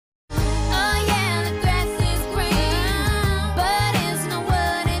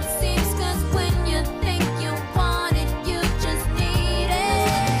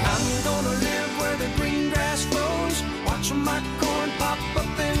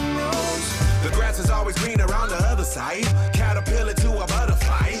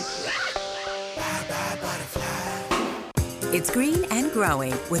It's Green and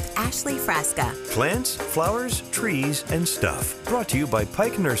Growing with Ashley Frasca Plants, flowers, trees, and stuff. Brought to you by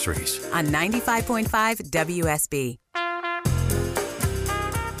Pike Nurseries. on 95.5 WSB.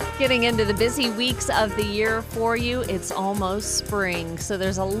 Getting into the busy weeks of the year for you. It's almost spring, so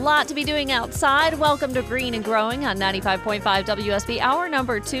there's a lot to be doing outside. Welcome to Green and Growing on 95.5 WSB, hour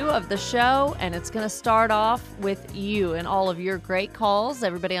number 2 of the show, and it's going to start off with you and all of your great calls.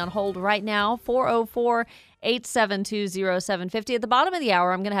 Everybody on hold right now, 404-872-0750. At the bottom of the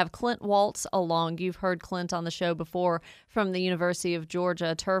hour, I'm going to have Clint Waltz along. You've heard Clint on the show before from the University of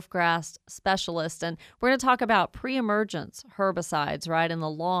Georgia, turfgrass specialist. And we're going to talk about pre-emergence herbicides, right, in the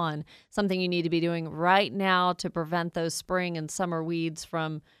lawn, something you need to be doing right now to prevent those spring and summer weeds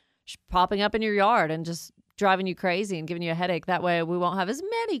from popping up in your yard and just driving you crazy and giving you a headache. That way we won't have as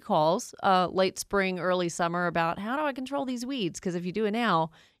many calls late spring, early summer about how do I control these weeds? Because if you do it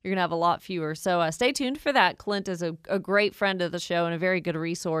now, you're going to have a lot fewer. So stay tuned for that. Clint is a great friend of the show and a very good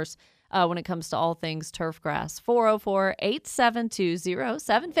resource when it comes to all things turfgrass.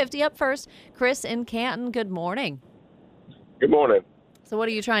 404-872-0750. Up first, Chris in Canton. Good morning. Good morning. So what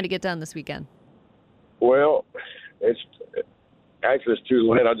are you trying to get done this weekend? Well, it's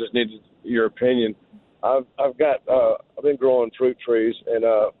too late. I just need your opinion. I've been growing fruit trees, and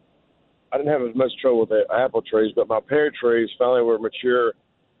I didn't have as much trouble with the apple trees, but my pear trees finally were mature.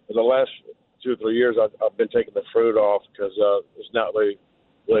 For the last 2 or 3 years, I've been taking the fruit off because it's not really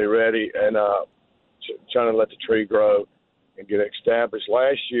ready, and trying to let the tree grow and get established.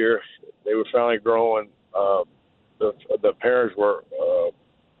 Last year, they were finally growing. The pears were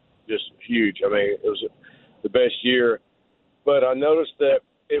just huge. I mean, it was the best year. But I noticed that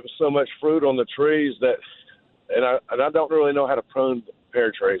it was so much fruit on the trees that, and I don't really know how to prune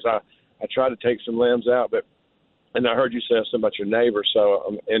pear trees. I tried to take some limbs out, and I heard you say something about your neighbor, so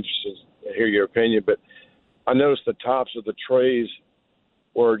I'm interested to hear your opinion. But I noticed the tops of the trees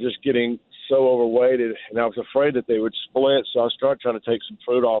were just getting so overweighted, and I was afraid that they would split, so I started trying to take some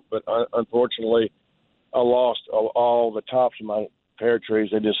fruit off, but unfortunately I lost all the tops of my pear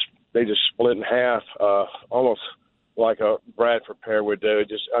trees. They just split in half, almost like a Bradford pear would do. It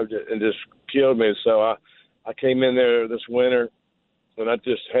just killed me. So I came in there this winter, and I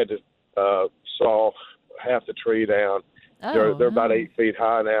just had to saw half the tree down. They're about 8 feet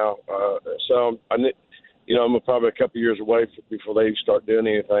high now. So I'm probably a couple of years away before they start doing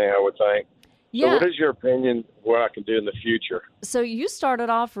anything, I would think. Yeah. So what is your opinion what I can do in the future? So you started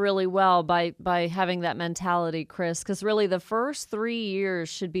off really well by having that mentality, Chris, because really the first 3 years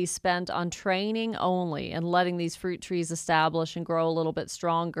should be spent on training only and letting these fruit trees establish and grow a little bit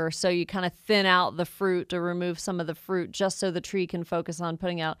stronger. So you kind of thin out the fruit to remove some of the fruit just so the tree can focus on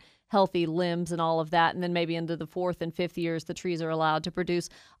putting out healthy limbs and all of that. And then maybe into the 4th and 5th years, the trees are allowed to produce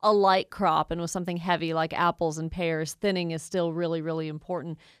a light crop. And with something heavy like apples and pears, thinning is still really, really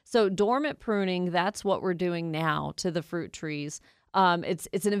important. So dormant pruning, that's what we're doing now to the fruit trees.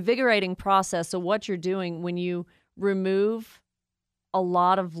 It's an invigorating process. So what you're doing when you remove a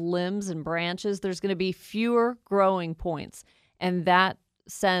lot of limbs and branches, there's going to be fewer growing points. And that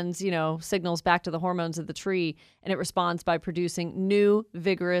sends, signals back to the hormones of the tree, and it responds by producing new,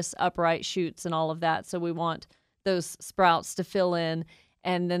 vigorous, upright shoots and all of that. So we want those sprouts to fill in,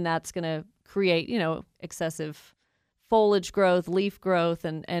 and then that's going to create, excessive foliage growth, leaf growth,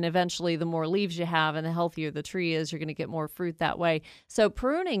 and eventually the more leaves you have and the healthier the tree is, you're going to get more fruit that way. So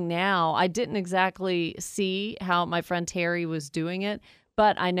pruning now, I didn't exactly see how my friend Terry was doing it,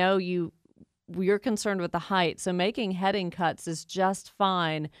 but I know you're concerned with the height. So making heading cuts is just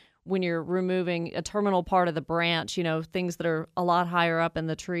fine when you're removing a terminal part of the branch, things that are a lot higher up in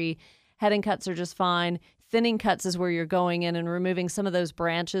the tree. Heading cuts are just fine. Thinning cuts is where you're going in and removing some of those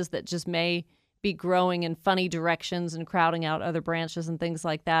branches that just may be growing in funny directions and crowding out other branches and things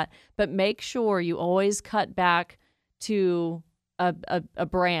like that. But make sure you always cut back to a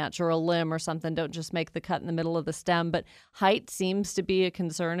branch or a limb or something. Don't just make the cut in the middle of the stem. But height seems to be a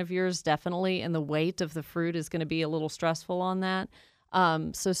concern of yours, definitely, and the weight of the fruit is going to be a little stressful on that.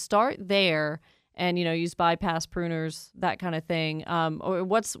 So start there and, use bypass pruners, that kind of thing. Or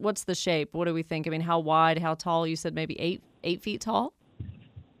what's the shape? What do we think? I mean, how wide, how tall? You said maybe 8 feet tall?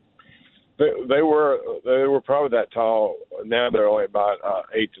 They were probably that tall. Now they're only about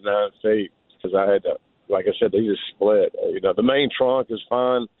 8 to 9 feet because I had to, like I said, they just split. The main trunk is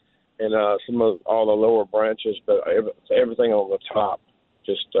fine, and some of all the lower branches, but everything on the top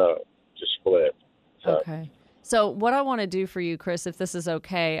just split. So. Okay. So what I want to do for you, Chris, if this is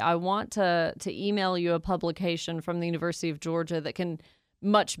okay, I want to email you a publication from the University of Georgia that can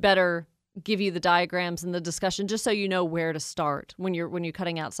much better give you the diagrams and the discussion just so you know where to start when you're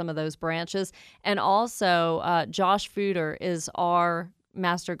cutting out some of those branches. And also, Josh Footer is our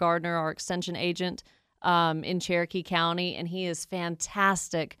master gardener, our extension agent in Cherokee County, and he is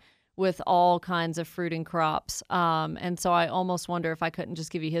fantastic with all kinds of fruit and crops. And so I almost wonder if I couldn't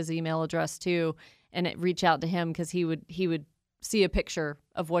just give you his email address too and reach out to him, because he would see a picture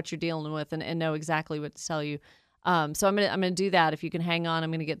of what you're dealing with and know exactly what to tell you. So I'm gonna do that. If you can hang on,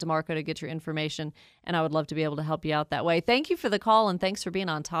 I'm gonna get DeMarco to get your information, and I would love to be able to help you out that way. Thank you for the call, and thanks for being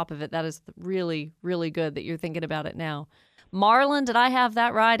on top of it. That is really, really good that you're thinking about it now. Marlon, did I have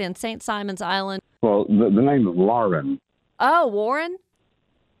that right? In St. Simon's Island. Well, the name is Lauren. Oh, Warren?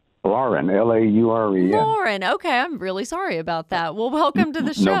 Lauren, Lauren. Lauren. Okay, I'm really sorry about that. Well, welcome to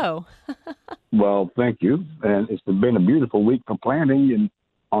the show. Well, thank you. And it's been a beautiful week for planting and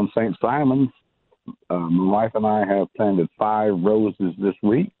on St. Simon's. My wife and I have planted 5 roses this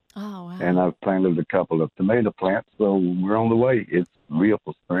week. Oh, wow. And I've planted a couple of tomato plants, so we're on the way. It's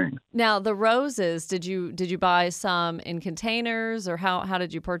beautiful spring. Now, the roses, did you buy some in containers, or how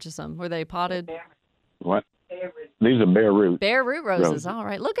did you purchase them? Were they potted? What? These are bare root. Bare root roses. All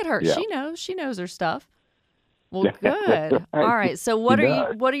right. Look at her. Yeah. She knows her stuff. Well, good. All right. So what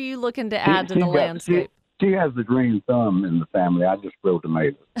are you looking to add to the landscape? She has the green thumb in the family. I just grow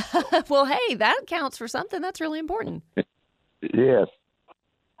tomatoes. Well, hey, that counts for something. That's really important. Yes.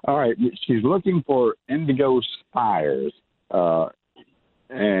 All right. She's looking for indigo spires,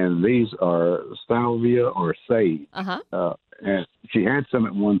 and these are salvia or sage. And she had some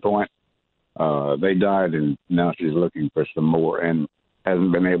at one point. They died, and now she's looking for some more and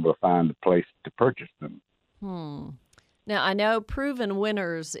hasn't been able to find a place to purchase them. Now, I know Proven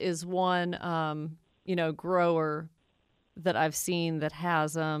Winners is one grower that I've seen that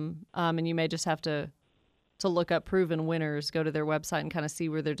has them, and you may just have to look up Proven Winners, go to their website and kind of see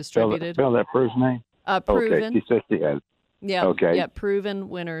where they're distributed. Spell that first name? Proven. Okay, she says she has. Yeah. Okay. Yeah, Proven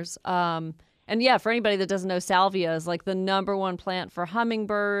Winners. And yeah, for anybody that doesn't know, salvia is like the #1 plant for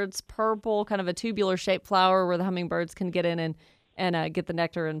hummingbirds. Purple, kind of a tubular shaped flower where the hummingbirds can get in and get the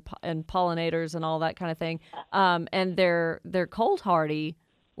nectar and pollinators and all that kind of thing. And they're cold hardy,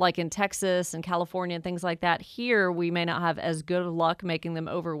 like in Texas and California and things like that. Here, we may not have as good luck making them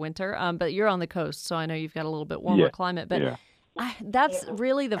overwinter, but you're on the coast, so I know you've got a little bit warmer climate. But that's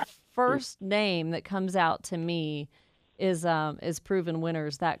really the first name that comes out to me is Proven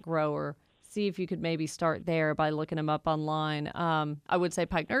Winners, that grower. See if you could maybe start there by looking them up online. I would say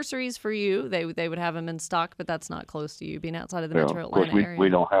Pike Nurseries for you. They would have them in stock, but that's not close to you, being outside of the metro Atlanta area. We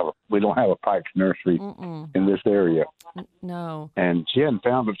don't have a Pike's Nursery in this area. No. And she hadn't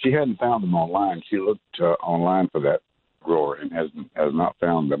found them. She hadn't found them online. She looked online for that grower and has not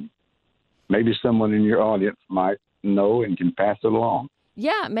found them. Maybe someone in your audience might know and can pass it along.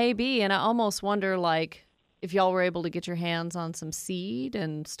 Yeah, maybe. And I almost wonder, like, if y'all were able to get your hands on some seed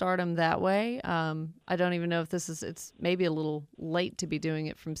and start them that way. I don't even know if it's maybe a little late to be doing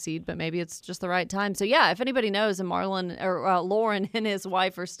it from seed, but maybe it's just the right time. So yeah, if anybody knows, and Marlon or Lauren and his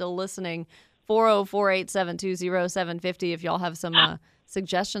wife are still listening, 404-872-0750 if y'all have some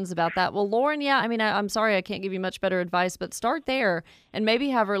suggestions about that. Well, Lauren, yeah, I mean, I'm sorry I can't give you much better advice, but start there and maybe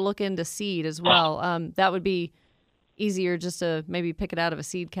have her look into seed as well. That would be easier, just to maybe pick it out of a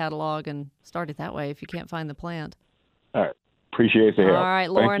seed catalog and start it that way if you can't find the plant. All right. Appreciate the help. All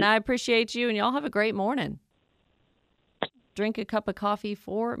right, Lauren, I appreciate you, and y'all have a great morning. Drink a cup of coffee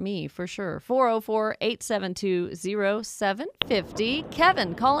for me, for sure. 404-872-0750.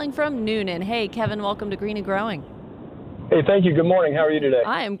 Kevin calling from Noonan. Hey, Kevin, welcome to Green and Growing. Hey, thank you. Good morning. How are you today?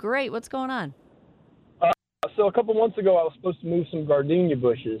 I am great. What's going on? So a couple months ago, I was supposed to move some gardenia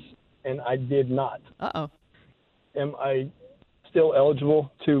bushes, and I did not. Uh-oh. Am I still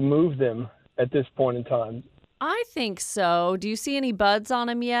eligible to move them at this point in time? I think so. Do you see any buds on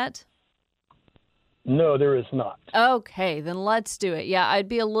them yet? No, there is not. Okay, then let's do it. Yeah, I'd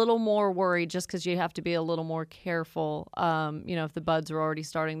be a little more worried just because you have to be a little more careful, if the buds are already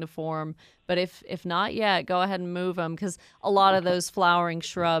starting to form. But if not yet, go ahead and move them, because a lot of those flowering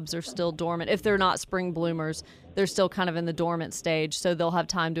shrubs are still dormant. If they're not spring bloomers, they're still kind of in the dormant stage, so they'll have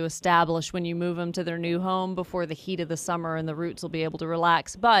time to establish when you move them to their new home before the heat of the summer, and the roots will be able to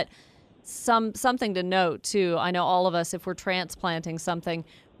relax. But something to note, too, I know all of us, if we're transplanting something,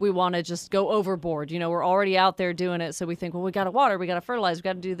 we want to just go overboard. We're already out there doing it, so we think, well, we got to water, we got to fertilize, we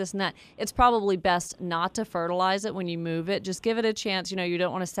got to do this and that. It's probably best not to fertilize it when you move it. Just give it a chance. You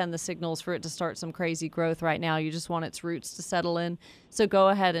don't want to send the signals for it to start some crazy growth right now. You just want its roots to settle in. So go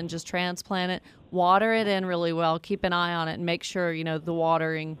ahead and just transplant it. Water it in really well. Keep an eye on it and make sure, the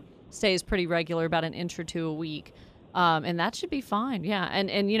watering stays pretty regular, about an inch or two a week. And that should be fine. Yeah.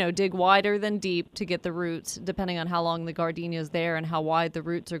 And dig wider than deep to get the roots, depending on how long the gardenia is there and how wide the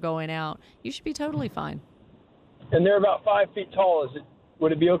roots are going out. You should be totally fine. And they're about 5 feet tall.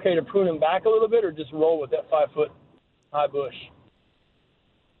 Would it be okay to prune them back a little bit or just roll with that 5-foot high bush?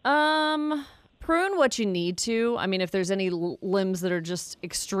 Prune what you need to. I mean, if there's any limbs that are just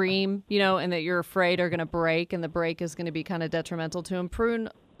extreme, and that you're afraid are going to break and the break is going to be kind of detrimental to them,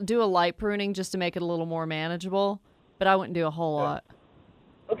 do a light pruning just to make it a little more manageable. But I wouldn't do a whole lot.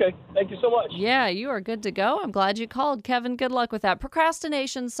 Okay. Thank you so much. Yeah, you are good to go. I'm glad you called, Kevin. Good luck with that.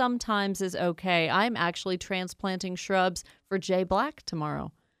 Procrastination sometimes is okay. I'm actually transplanting shrubs for Jay Black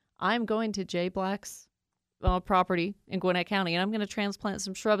tomorrow. I'm going to Jay Black's property in Gwinnett County, and I'm going to transplant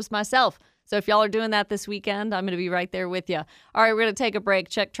some shrubs myself. So if y'all are doing that this weekend, I'm going to be right there with you. All right, we're going to take a break,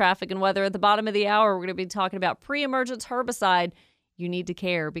 check traffic and weather. At the bottom of the hour, we're going to be talking about pre-emergence herbicide. You need to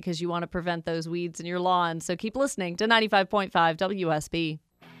care because you want to prevent those weeds in your lawn. So keep listening to 95.5 WSB.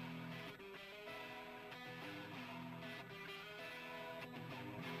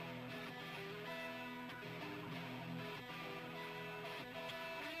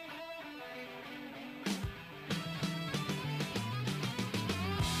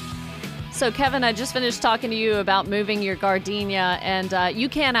 So, Kevin, I just finished talking to you about moving your gardenia, and you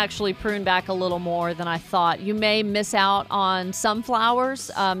can actually prune back a little more than I thought. You may miss out on some flowers,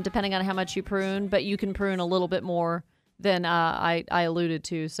 depending on how much you prune, but you can prune a little bit more than I alluded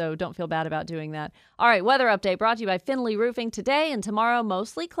to, so don't feel bad about doing that. All right, weather update brought to you by Finley Roofing. Today and tomorrow,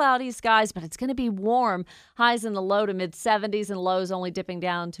 mostly cloudy skies, but it's going to be warm. Highs in the low to mid-70s and lows only dipping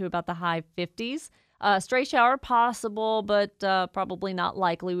down to about the high 50s. Stray shower possible, but probably not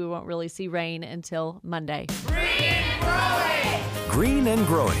likely. We won't really see rain until Monday. Green and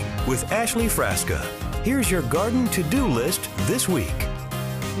Growing with Ashley Frasca. Here's your garden to-do list this week.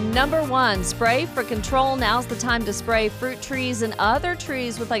 Number 1, spray for control. Now's the time to spray fruit trees and other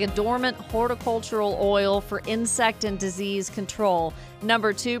trees with like a dormant horticultural oil for insect and disease control.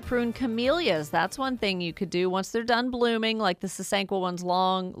 Number 2, prune camellias. That's one thing you could do once they're done blooming, like the Sasanqua one's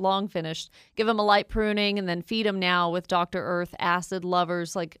long finished. Give them a light pruning and then feed them now with Dr. Earth acid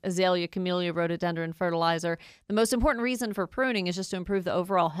lovers like azalea, camellia, rhododendron fertilizer. The most important reason for pruning is just to improve the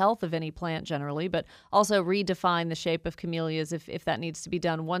overall health of any plant generally, but also redefine the shape of camellias if that needs to be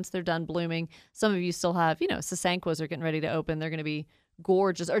done once they're done blooming. Some of you still have, Sasanquas are getting ready to open. They're going to be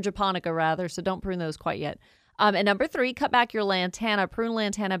gorgeous, or Japonica rather, so don't prune those quite yet. And number 3, cut back your lantana. Prune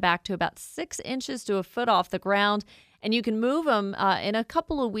lantana back to about 6 inches to a foot off the ground. And you can move them in a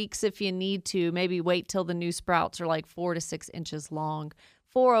couple of weeks if you need to. Maybe wait till the new sprouts are like 4 to 6 inches long.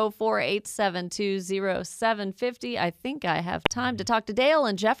 404-872-0750. I think I have time to talk to Dale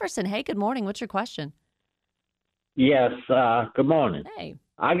and Jefferson. Hey, good morning. What's your question? Yes, good morning. Hey.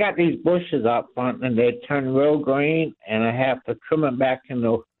 I got these bushes up front, and they turn real green, and I have to trim them back in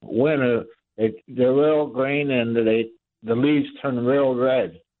the winter. They're real green, and the leaves turn real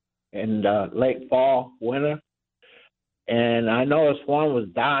red in late fall, winter. And I noticed one was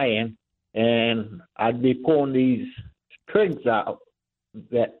dying, and I'd be pulling these twigs out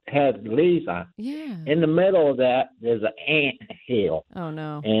that had leaves on. Yeah. In the middle of that, there's an ant hill. Oh,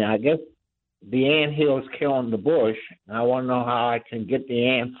 no. And I guess the ant hill is killing the bush. I want to know how I can get the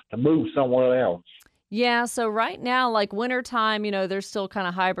ants to move somewhere else. Yeah, so right now, like wintertime, they're still kind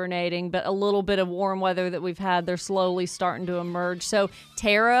of hibernating, but a little bit of warm weather that we've had, they're slowly starting to emerge. So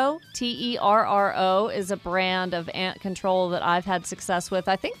Terro, Terro, is a brand of ant control that I've had success with.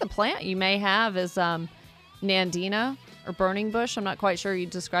 I think the plant you may have is Nandina or burning bush. I'm not quite sure you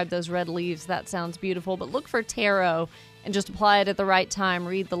described those red leaves. That sounds beautiful, but look for Terro and just apply it at the right time.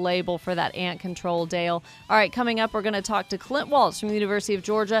 Read the label for that ant control, Dale. All right, coming up, we're going to talk to Clint Waltz from the University of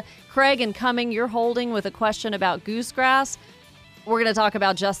Georgia. Craig and Cumming, you're holding with a question about goosegrass. We're going to talk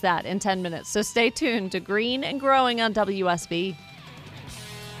about just that in 10 minutes. So stay tuned to Green and Growing on WSB.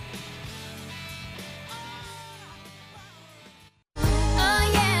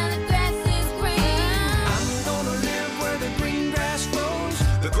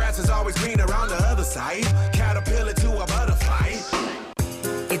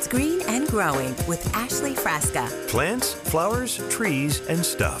 It's Green and Growing with Ashley Frasca Plants, flowers, trees, and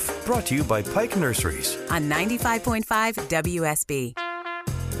stuff. Brought to you by Pike Nurseries. on 95.5 WSB.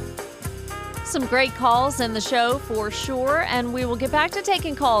 Some great calls in the show for sure, and we will get back to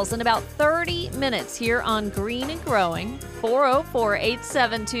taking calls in about 30 minutes here on Green and Growing.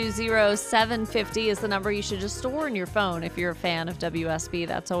 404-872-0750 is the number you should just store in your phone if you're a fan of WSB.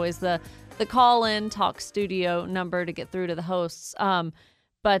 That's always the call-in talk studio number to get through to the hosts.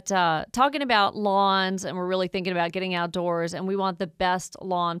 But talking about lawns, and we're really thinking about getting outdoors, and we want the best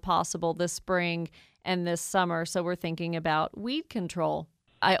lawn possible this spring. and this summer. So we're thinking about weed control.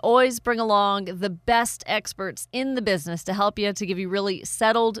 I always bring along the best experts in the business to help you, to give you really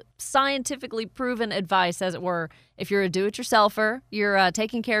settled, scientifically proven advice, as it were. If you're a do-it-yourselfer, you're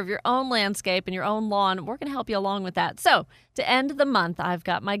taking care of your own landscape and your own lawn, we're going to help you along with that. So to end the month, I've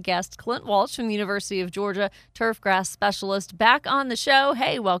got my guest, Clint Walsh from the University of Georgia, turfgrass specialist, back on the show.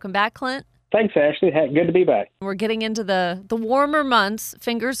 Hey, welcome back, Clint. Thanks, Ashley. Good to be back. We're getting into the warmer months.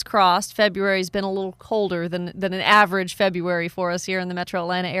 Fingers crossed. February's been a little colder than an average February for us here in the metro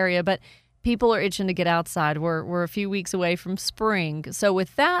Atlanta area, but people are itching to get outside. We're a few weeks away from spring. So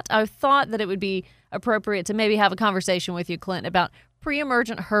with that, I thought that it would be appropriate to maybe have a conversation with you, Clint, about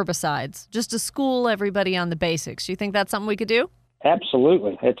pre-emergent herbicides, just to school everybody on the basics. Do you think that's something we could do?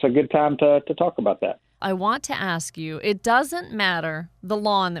 Absolutely. It's a good time to talk about that. I want to ask you, it doesn't matter the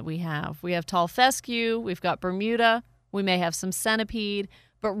lawn that we have. We have tall fescue, we've got Bermuda, we may have some centipede,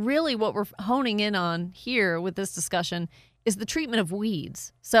 but really what we're honing in on here with this discussion is the treatment of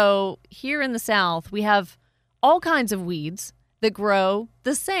weeds. So here in the South, we have all kinds of weeds that grow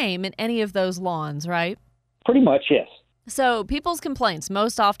the same in any of those lawns, right? Pretty much, yes. So people's complaints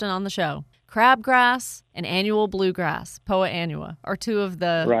most often on the show, crabgrass and annual bluegrass, Poa annua, are two of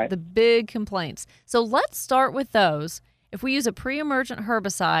the big complaints. So let's start with those. If we use a pre-emergent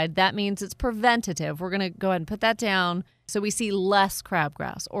herbicide, that means it's preventative. We're going to go ahead and put that down so we see less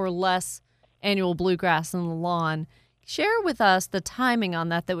crabgrass or less annual bluegrass in the lawn. Share with us the timing on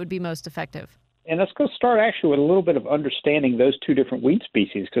that would be most effective. And let's go start actually with a little bit of understanding those two different weed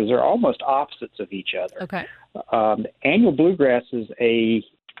species, because they're almost opposites of each other. Okay. Annual bluegrass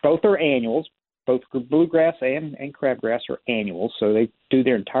both are annuals. Both bluegrass and crabgrass are annuals, so they do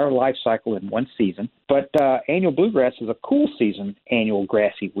their entire life cycle in one season. But annual bluegrass is a cool season annual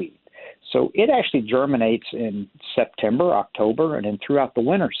grassy weed. So it actually germinates in September, October, and then throughout the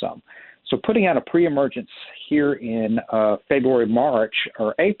winter some. So putting out a pre-emergence here in February, March,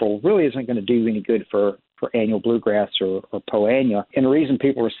 or April really isn't going to do any good for annual bluegrass or Poa annua. And the reason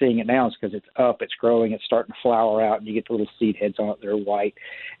people are seeing it now is because it's up, it's growing, it's starting to flower out, and you get the little seed heads on it that are white.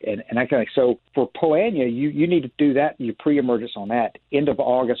 And that kind of, so for Poa annua, you need to do that, your pre-emergence on that, end of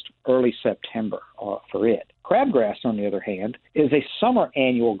August, early September for it. Crabgrass, on the other hand, is a summer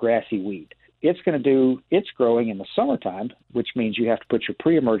annual grassy weed. It's going to do its growing in the summertime, which means you have to put your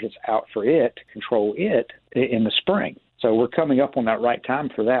pre-emergence out for it to control it in the spring. So we're coming up on that right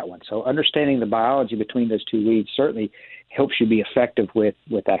time for that one. So understanding the biology between those two weeds certainly helps you be effective with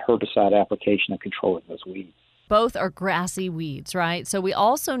that herbicide application and controlling those weeds. Both are grassy weeds, right? So we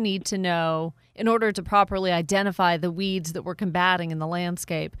also need to know, in order to properly identify the weeds that we're combating in the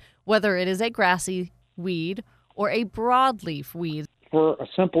landscape, whether it is a grassy weed or a broadleaf weed. For a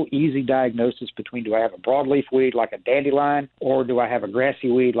simple, easy diagnosis between, do I have a broadleaf weed like a dandelion, or do I have a grassy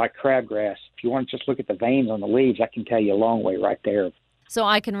weed like crabgrass? If you want to just look at the veins on the leaves, I can tell you a long way right there. So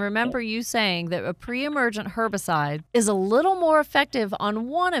I can remember you saying that a pre-emergent herbicide is a little more effective on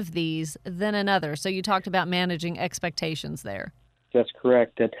one of these than another. So you talked about managing expectations there. That's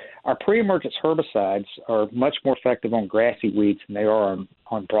correct. That our pre-emergence herbicides are much more effective on grassy weeds than they are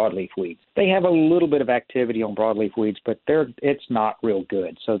on broadleaf weeds. They have a little bit of activity on broadleaf weeds, but it's not real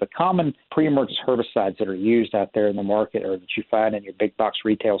good. So the common pre-emergence herbicides that are used out there in the market, or that you find in your big box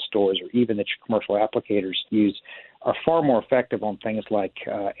retail stores, or even that your commercial applicators use, are far more effective on things like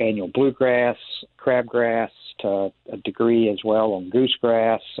annual bluegrass, crabgrass, to a degree as well on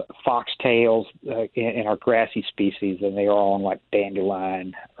goosegrass, foxtails in our grassy species than they are on like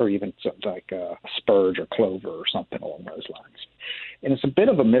dandelion or even something like spurge or clover or something along those lines. And it's a bit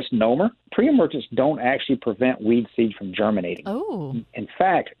of a misnomer. Pre-emergents don't actually prevent weed seed from germinating. Oh. In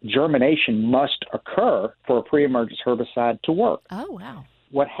fact, germination must occur for a pre-emergence herbicide to work. Oh, wow.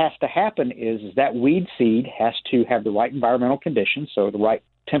 What has to happen is that weed seed has to have the right environmental conditions, so the right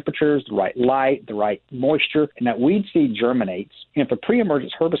temperatures, the right light, the right moisture, and that weed seed germinates. And if a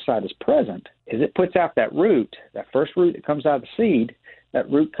pre-emergence herbicide is present, as it puts out that root, that first root that comes out of the seed, that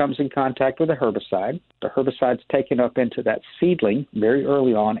root comes in contact with the herbicide. The herbicide's taken up into that seedling very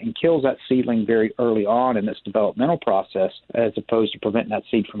early on and kills that seedling very early on in its developmental process, as opposed to preventing that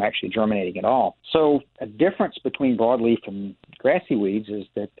seed from actually germinating at all. So a difference between broadleaf and grassy weeds is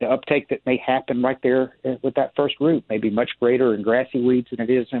that the uptake that may happen right there with that first root may be much greater in grassy weeds than it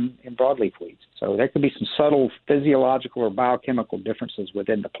is in broadleaf weeds. So there could be some subtle physiological or biochemical differences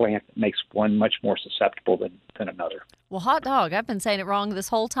within the plant that makes one much more susceptible than another. Well, hot dog, I've been saying it wrong this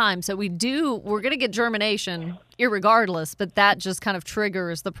whole time. So we're going to get germination irregardless, but that just kind of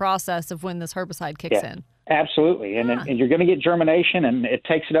triggers the process of when this herbicide kicks in. Absolutely, and you're going to get germination, and it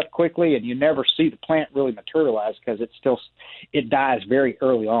takes it up quickly, and you never see the plant really materialize because it dies very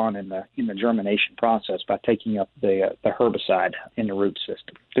early on in the germination process by taking up the herbicide in the root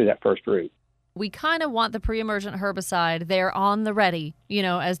system through that first root. We kind of want the pre-emergent herbicide there on the ready,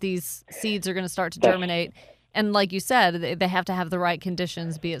 as these seeds are going to start to germinate. And like you said, they have to have the right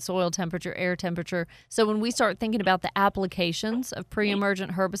conditions, be it soil temperature, air temperature. So when we start thinking about the applications of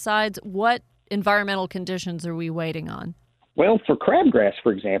pre-emergent herbicides, what environmental conditions are we waiting on? Well, for crabgrass,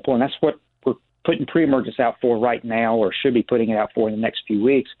 for example, and that's what we're putting pre-emergence out for right now, or should be putting it out for in the next few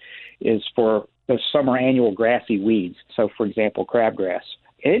weeks, is for the summer annual grassy weeds. So, for example, crabgrass.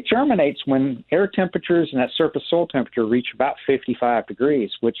 It germinates when air temperatures and that surface soil temperature reach about 55 degrees,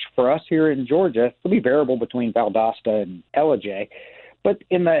 which for us here in Georgia will be variable between Valdosta and Ellijay. But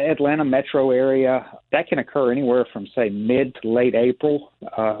in the Atlanta metro area, that can occur anywhere from, say, mid to late April,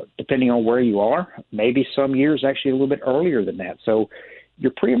 depending on where you are. Maybe some years actually a little bit earlier than that. So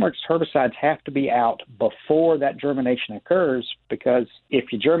your pre-emergent herbicides have to be out before that germination occurs, because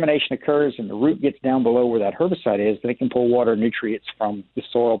if your germination occurs and the root gets down below where that herbicide is, then it can pull water nutrients from the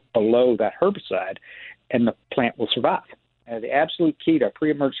soil below that herbicide, and the plant will survive. The absolute key to a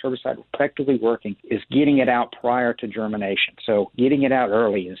pre-emergent herbicide effectively working is getting it out prior to germination. So getting it out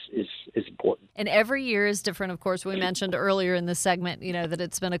early is important. And every year is different. Of course, we mentioned earlier in this segment, that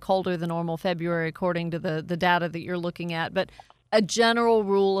it's been a colder than normal February according to the data that you're looking at. But a general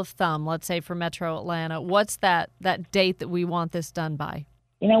rule of thumb, let's say for Metro Atlanta, what's that date that we want this done by?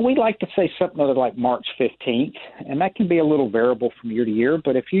 We like to say something other like March 15th, and that can be a little variable from year to year.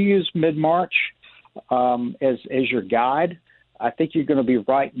 But if you use mid-March as your guide, I think you're going to be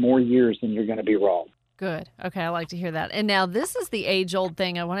right more years than you're going to be wrong. Good. Okay, I like to hear that. And now this is the age-old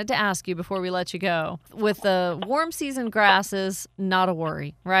thing I wanted to ask you before we let you go. With the warm season grasses, not a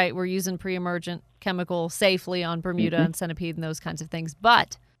worry, right? We're using pre-emergent chemical safely on Bermuda and centipede and those kinds of things.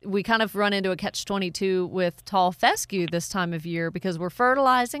 But we kind of run into a catch-22 with tall fescue this time of year because we're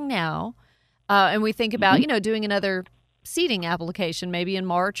fertilizing now, and we think about, doing another seeding application maybe in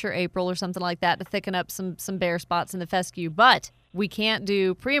March or April or something like that to thicken up some bare spots in the fescue. But we can't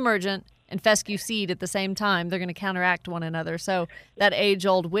do pre-emergent and fescue seed at the same time. They're going to counteract one another. So that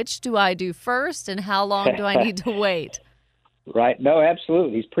age-old, which do I do first and how long do I need to wait? Right. No,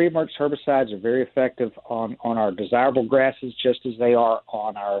 absolutely. These pre-emergent herbicides are very effective on our desirable grasses just as they are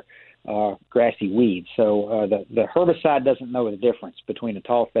on our grassy weeds. So the herbicide doesn't know the difference between a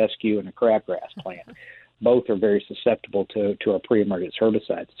tall fescue and a crabgrass plant. Both are very susceptible to our pre-emergent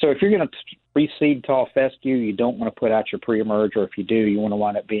herbicides. So if you're going to reseed tall fescue, you don't want to put out your pre-emerge, or if you do, you want to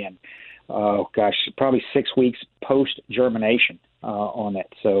wind up being, probably 6 weeks post-germination on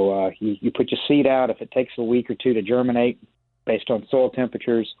it. So you put your seed out. If it takes a week or two to germinate based on soil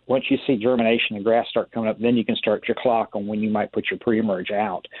temperatures, once you see germination and grass start coming up, then you can start your clock on when you might put your pre-emerge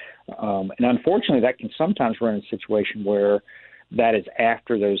out. And unfortunately, that can sometimes run in a situation where that is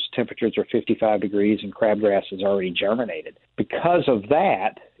after those temperatures are 55 degrees and crabgrass has already germinated. Because of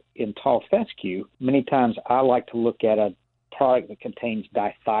that, in tall fescue, many times I like to look at a product that contains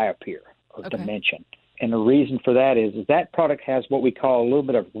dithiopyr or dimension. And the reason for that is that product has what we call a little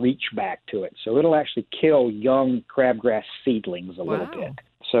bit of reach back to it. So it'll actually kill young crabgrass seedlings a little bit.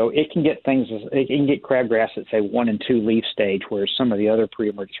 So it can get crabgrass at, say, 1 and 2 leaf stage, where some of the other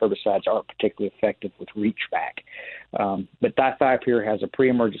pre-emergent herbicides aren't particularly effective with reach back. But dithiopyr has a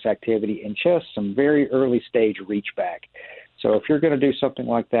pre-emergence activity and just some very early stage reach back. So if you're going to do something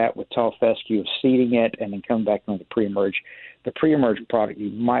like that with tall fescue, of seeding it and then come back on the pre-emerge product you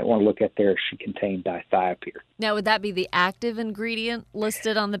might want to look at there should contain dithiopyr. Now, would that be the active ingredient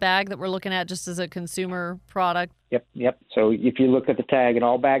listed on the bag that we're looking at just as a consumer product? Yep. So if you look at the tag, and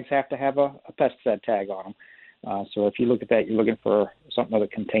all bags have to have a pesticide tag on them. So if you look at that, you're looking for something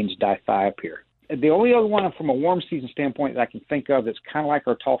that contains dithiopyr. The only other one from a warm season standpoint that I can think of that's kind of like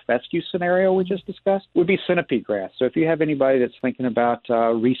our tall fescue scenario we just discussed would be centipede grass. So if you have anybody that's thinking about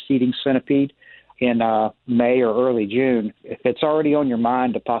reseeding centipede in May or early June, if it's already on your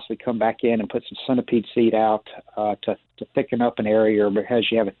mind to possibly come back in and put some centipede seed out to thicken up an area, or because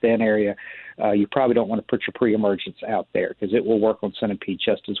you have a thin area, you probably don't want to put your pre-emergence out there because it will work on centipede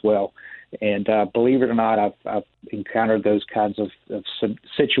just as well. And believe it or not, I've encountered those kinds of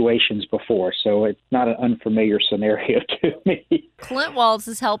situations before, so it's not an unfamiliar scenario to me. Clint Waltz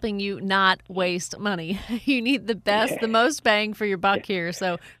is helping you not waste money. You need the best, the most bang for your buck here,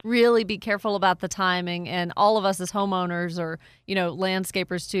 so really be careful about the timing. And all of us as homeowners or,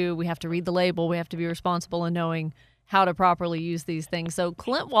 landscapers too, we have to read the label. We have to be responsible in knowing how to properly use these things. So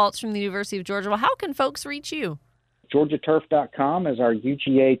Clint Waltz from the University of Georgia, well, how can folks reach you? GeorgiaTurf.com is our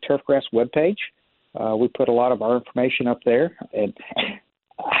UGA turfgrass webpage. We put a lot of our information up there, and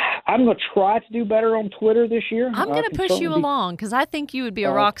I'm going to try to do better on Twitter this year. I'm going to push you along because I think you would be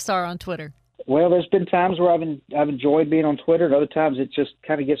a rock star on Twitter. Well, there's been times where I've enjoyed being on Twitter, and other times it just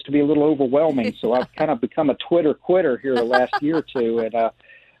kind of gets to be a little overwhelming. So I've kind of become a Twitter quitter here the last year or two. And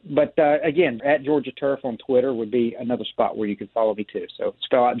but again, at Georgia Turf on Twitter would be another spot where you can follow me too. So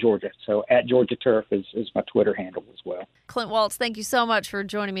spell out Georgia. So at Georgia Turf is my Twitter handle as well. Clint Waltz, thank you so much for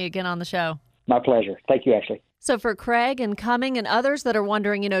joining me again on the show. My pleasure. Thank you, Ashley. So for Craig and Cumming and others that are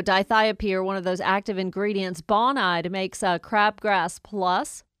wondering, dithiopyr, one of those active ingredients, Bonide makes Crabgrass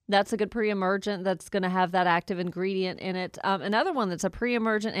Plus. That's a good pre-emergent that's going to have that active ingredient in it. Another one that's a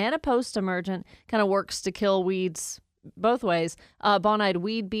pre-emergent and a post-emergent, kind of works to kill weeds both ways. Bonide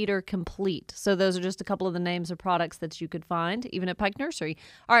Weed Beater Complete. So those are just a couple of the names of products that you could find, even at Pike Nursery.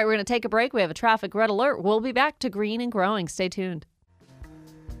 All right, we're going to take a break. We have a traffic red alert. We'll be back to Green and Growing. Stay tuned.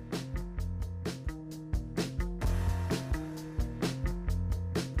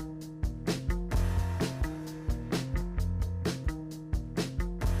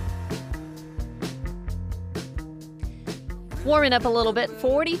 Warming up a little bit,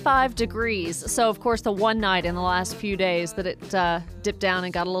 45 degrees. So, of course, the one night in the last few days that it dipped down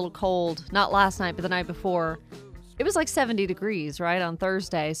and got a little cold, not last night, but the night before, it was like 70 degrees, right, on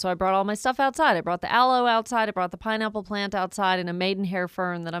Thursday. So I brought all my stuff outside. I brought the aloe outside. I brought the pineapple plant outside and a maidenhair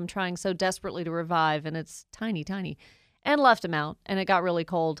fern that I'm trying so desperately to revive, and it's tiny, tiny, and left them out. And it got really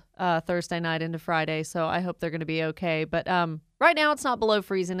cold Thursday night into Friday, so I hope they're going to be okay. But right now it's not below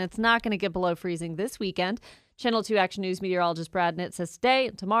freezing. It's not going to get below freezing this weekend. Channel 2 Action News meteorologist Brad Nitt says today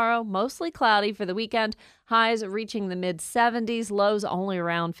and tomorrow, mostly cloudy for the weekend. Highs reaching the mid-70s, lows only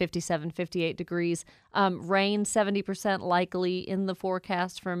around 57, 58 degrees. Rain 70% likely in the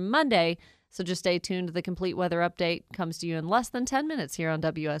forecast for Monday. So just stay tuned. The complete weather update comes to you in less than 10 minutes here on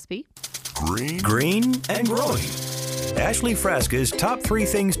WSB. Green and Growing. Ashley Frasca's top 3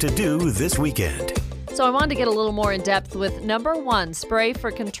 things to do this weekend. So I wanted to get a little more in depth with number 1, spray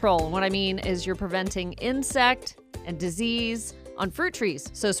for control. And what I mean is you're preventing insect and disease on fruit trees.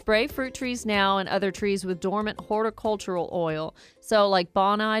 So spray fruit trees now and other trees with dormant horticultural oil. So like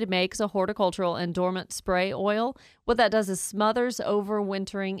Bonide makes a horticultural and dormant spray oil. What that does is smothers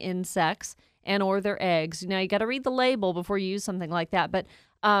overwintering insects and or their eggs. Now you got to read the label before you use something like that. But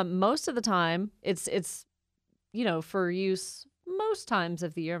most of the time it's for use most times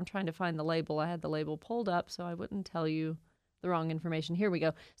of the year. I'm trying to find the label. I had the label pulled up so I wouldn't tell you the wrong information. Here we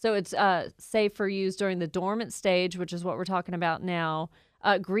go. So it's safe for use during the dormant stage, which is what we're talking about now.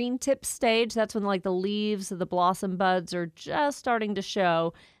 Green tip stage, that's when like the leaves of the blossom buds are just starting to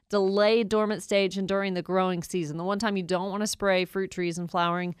show. Delayed dormant stage and during the growing season. The one time you don't want to spray fruit trees and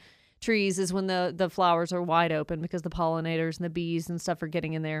flowering trees is when the flowers are wide open because the pollinators and the bees and stuff are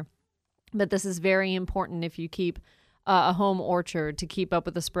getting in there. But this is very important if you keep a home orchard to keep up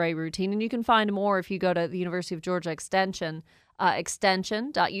with the spray routine. And you can find more if you go to the University of Georgia Extension,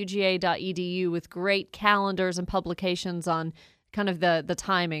 extension.uga.edu, with great calendars and publications on kind of the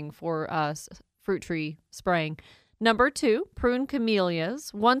timing for fruit tree spraying. Number 2, prune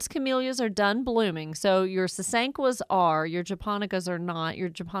camellias. Once camellias are done blooming, so your sasanquas are, your japonicas are not. Your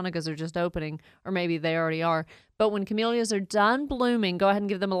japonicas are just opening, or maybe they already are. But when camellias are done blooming, go ahead and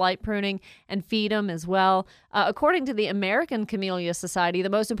give them a light pruning and feed them as well. According to the American Camellia Society, the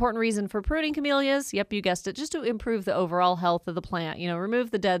most important reason for pruning camellias, yep, you guessed it, just to improve the overall health of the plant.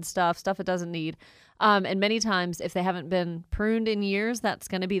 Remove the dead stuff it doesn't need. And many times, if they haven't been pruned in years, that's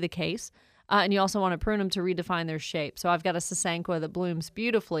going to be the case. And you also want to prune them to redefine their shape. So I've got a sasanqua that blooms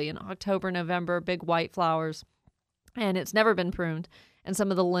beautifully in October, November, big white flowers, and it's never been pruned. And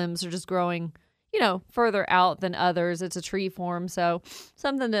some of the limbs are just growing, further out than others. It's a tree form, so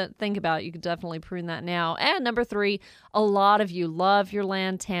something to think about. You could definitely prune that now. And number 3, a lot of you love your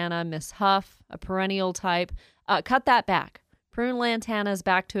lantana, Miss Huff, a perennial type. Cut that back. Prune lantanas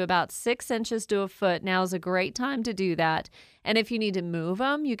back to about 6 inches to a foot. Now is a great time to do that. And if you need to move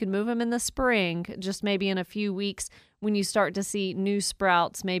them, you can move them in the spring, just maybe in a few weeks when you start to see new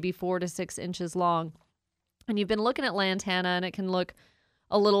sprouts, maybe 4 to 6 inches long. And you've been looking at lantana, and it can look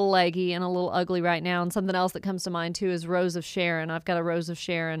a little leggy and a little ugly right now. And something else that comes to mind, too, is Rose of Sharon. I've got a Rose of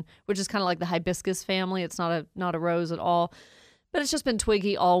Sharon, which is kind of like the hibiscus family. It's not a rose at all. But it's just been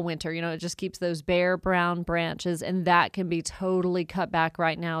twiggy all winter. It just keeps those bare brown branches, and that can be totally cut back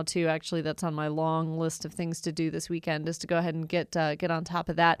right now, too. Actually, that's on my long list of things to do this weekend, is to go ahead and get on top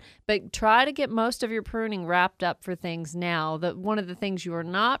of that. But try to get most of your pruning wrapped up for things now. One of the things you are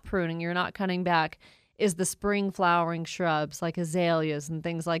not pruning, you're not cutting back, is the spring flowering shrubs like azaleas and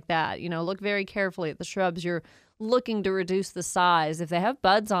things like that. Look very carefully at the shrubs you're looking to reduce the size. If they have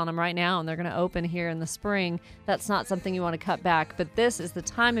buds on them right now and they're going to open here in the spring, that's not something you want to cut back. But this is the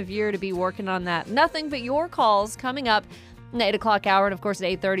time of year to be working on that. Nothing but your calls coming up in the 8 o'clock hour. And, of course, at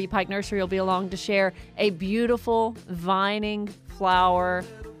 8:30, Pike Nursery will be along to share a beautiful vining flower.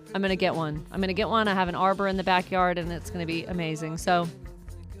 I'm going to get one. I have an arbor in the backyard, and it's going to be amazing. So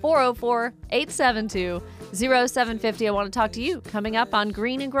 404-872-0750. I want to talk to you coming up on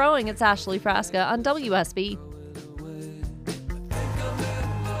Green and Growing. It's Ashley Frasca on WSB.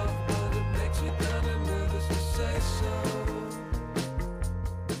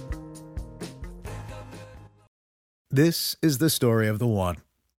 This is the story of the one.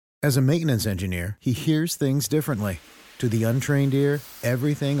 As a maintenance engineer, he hears things differently. To the untrained ear,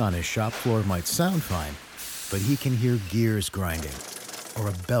 everything on his shop floor might sound fine, but he can hear gears grinding or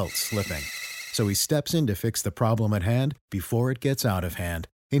a belt slipping. So he steps in to fix the problem at hand before it gets out of hand.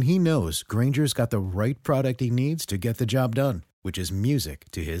 And he knows Grainger's got the right product he needs to get the job done, which is music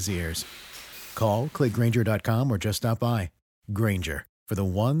to his ears. Call, click Grainger.com, or just stop by. Grainger, for the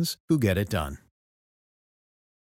ones who get it done.